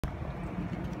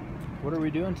What are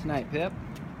we doing tonight, Pip?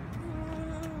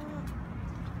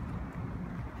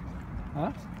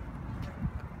 Huh?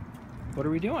 What are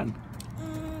we doing?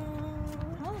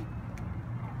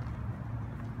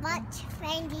 Watch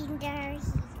Finding Dory.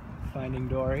 Finding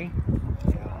Dory?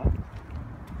 Yeah.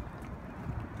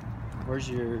 Where's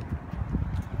your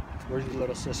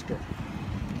little sister?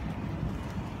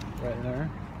 Right there.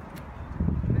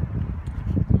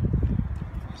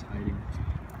 She's hiding.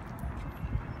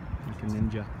 Like a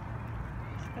ninja.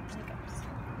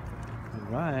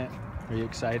 All right. Are you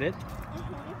excited?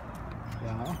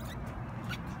 Yeah.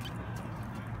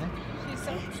 She's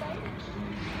so excited.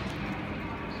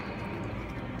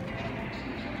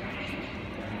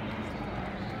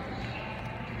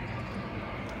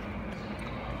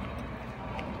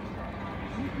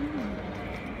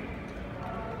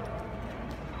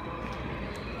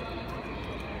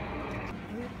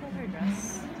 Pull her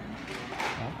dress.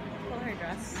 Huh? Pull her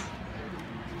dress.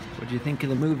 What do you think of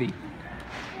the movie?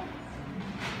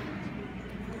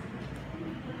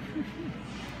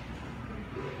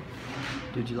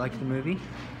 Did you like the movie?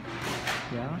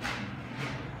 Yeah?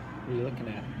 What are you looking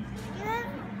at?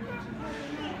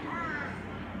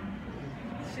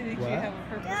 She thinks What? you have a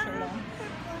purple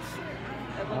shirt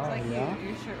on. It looks like yeah?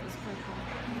 your shirt was purple.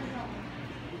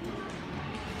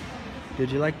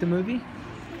 Did you like the movie?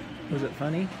 Was it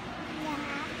funny? Yeah.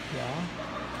 Yeah?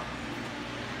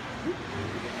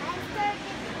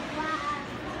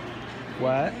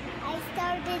 What? I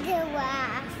started to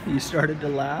laugh. You started to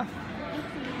laugh?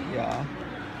 Yeah.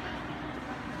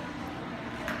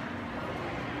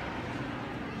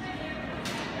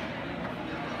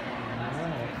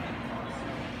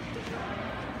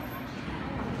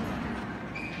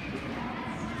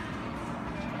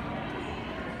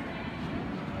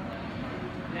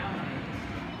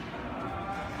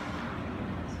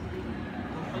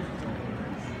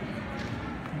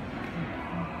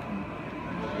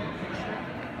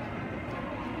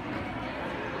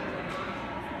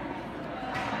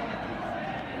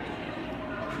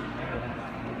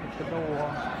 The door.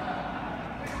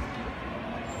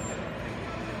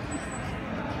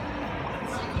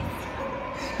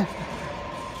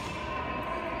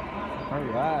 All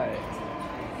right.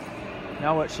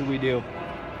 Now what should we do?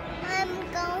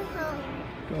 Go home.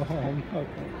 Go home.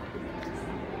 Okay.